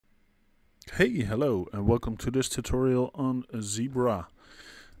Hey, hello, and welcome to this tutorial on Zebra.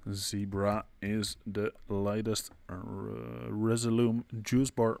 Zebra is the latest Resolume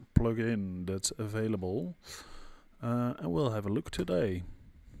Juicebar plugin that's available, and we'll have a look today.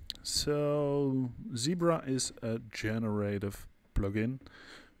 So, Zebra is a generative plugin.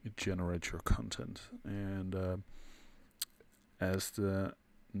 It generates your content, and as the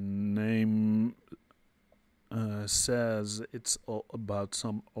name says, it's all about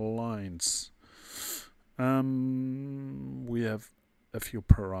some lines. We have a few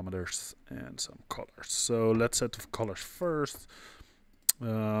parameters and some colors. So let's set the colors first.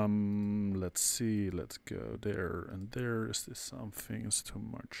 Let's see. Let's go there and there. Is this something? Is too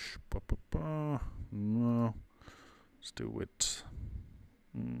much? No. Let's do it.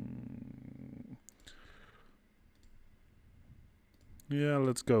 Yeah,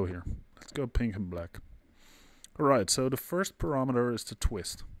 let's go here. Let's go pink and black. Alright, so the first parameter is the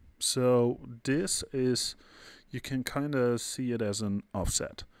twist. So this is, you can kind of see it as an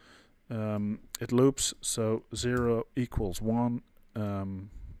offset. It loops, so 0 equals 1,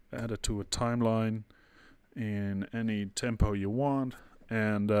 added to a timeline in any tempo you want,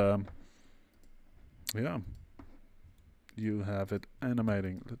 and yeah, you have it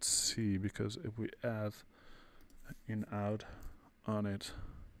animating. Let's see, because if we add in out on it,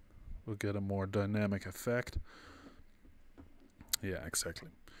 we'll get a more dynamic effect. Yeah, exactly.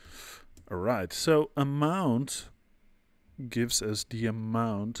 Alright, so amount gives us the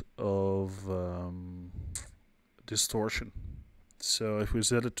amount of distortion. So if we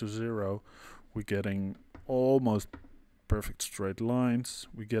set it to 0, we're getting almost perfect straight lines.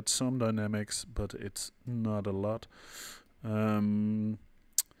 We get some dynamics, but it's not a lot. And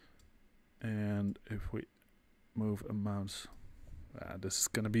if we move amounts, this is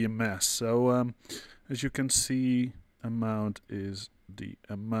going to be a mess. So as you can see, amount is the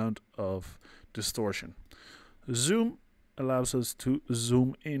amount of distortion. Zoom allows us to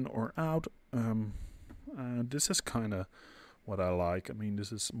zoom in or out. This is kind of what I like. I mean,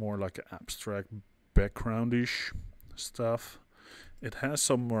 this is more like an abstract backgroundish stuff. It has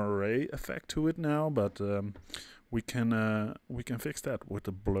some array effect to it now, but we can fix that with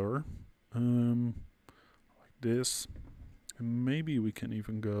a blur, like this. And maybe we can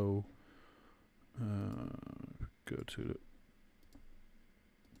even go to the,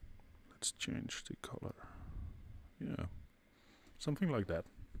 let's change the color. Yeah, something like that.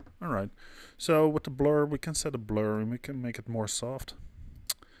 Alright, so with the blur, we can set a blur and we can make it more soft.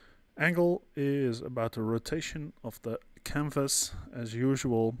 Angle is about the rotation of the canvas as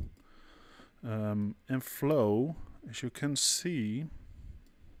usual. And flow, as you can see,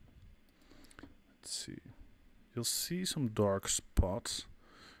 let's see, you'll see some dark spots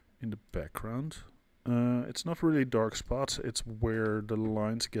in the background. It's not really dark spots, it's where the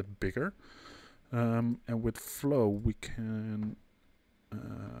lines get bigger. And with flow we can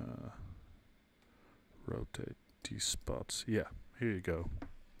rotate these spots. Yeah, here you go.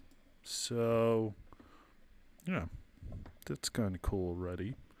 So yeah, that's kind of cool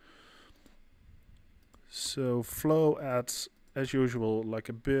already. So flow adds, as usual, like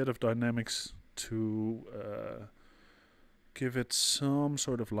a bit of dynamics to give it some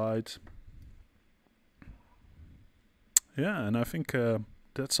sort of light. Yeah, and I think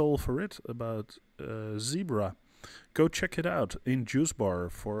that's all for it about Zebra. Go check it out in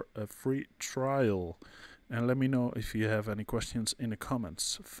Juicebar for a free trial. And let me know if you have any questions in the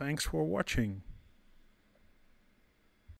comments. Thanks for watching.